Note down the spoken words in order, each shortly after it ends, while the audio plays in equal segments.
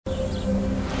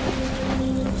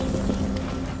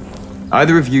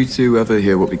Either of you two ever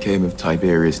hear what became of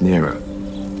Tiberius Nero?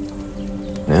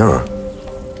 Nero?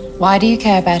 Why do you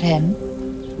care about him?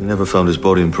 We never found his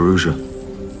body in Perugia.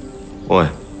 Why?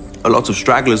 A lot of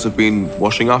stragglers have been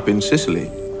washing up in Sicily.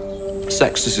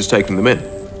 Sextus is taking them in.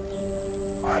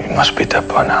 Oh, he must be dead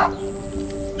by now.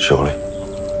 Surely.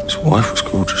 His wife was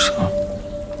gorgeous,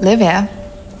 though. Livia?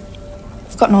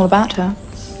 I've forgotten all about her.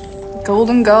 The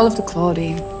golden girl of the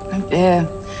Claudii. Oh dear.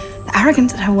 The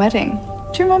arrogance at her wedding.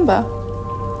 Do you remember?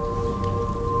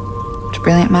 What a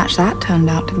brilliant match that turned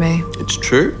out to be. It's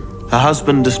true. Her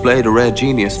husband displayed a rare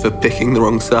genius for picking the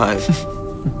wrong side.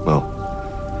 Well,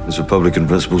 his Republican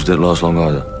principles didn't last long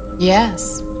either.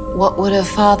 Yes. What would her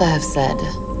father have said?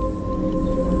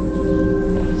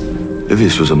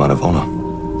 Livius was a man of honor.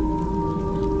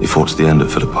 He fought to the end at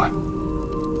Philippi.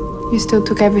 You still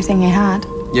took everything he had.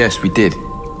 Yes, we did.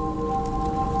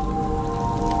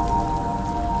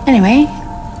 Anyway,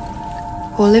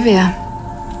 poor Livia.